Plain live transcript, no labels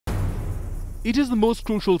It is the most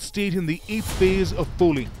crucial state in the 8th phase of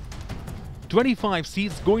polling. 25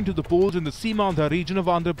 seats going to the polls in the Seemandhra region of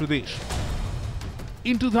Andhra Pradesh.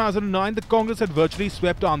 In 2009, the Congress had virtually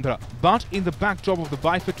swept Andhra, but in the backdrop of the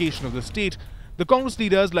bifurcation of the state, the Congress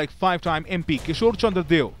leaders like 5-time MP Kishore Chandra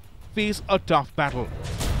Deo face a tough battle.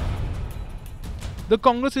 The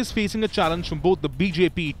Congress is facing a challenge from both the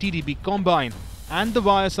BJP-TDP combine and the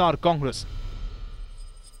YSR Congress.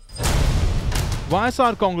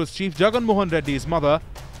 YSR Congress chief Jagan Mohan Reddy's mother,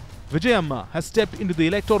 Vijayamma, has stepped into the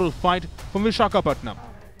electoral fight from Visakhapatnam.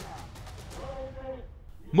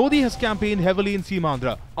 Modi has campaigned heavily in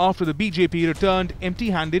Seemandhra after the BJP returned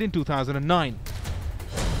empty-handed in 2009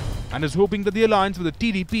 and is hoping that the alliance with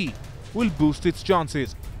the TDP will boost its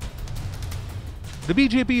chances. The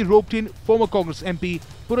BJP roped in former Congress MP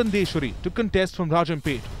Purandeshwari to contest from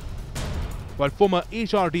Rajampet, while former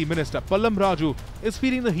HRD Minister Pallam Raju is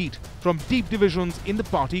feeling the heat from deep divisions in the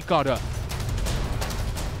party cadre.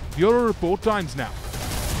 Bureau Report, Times Now.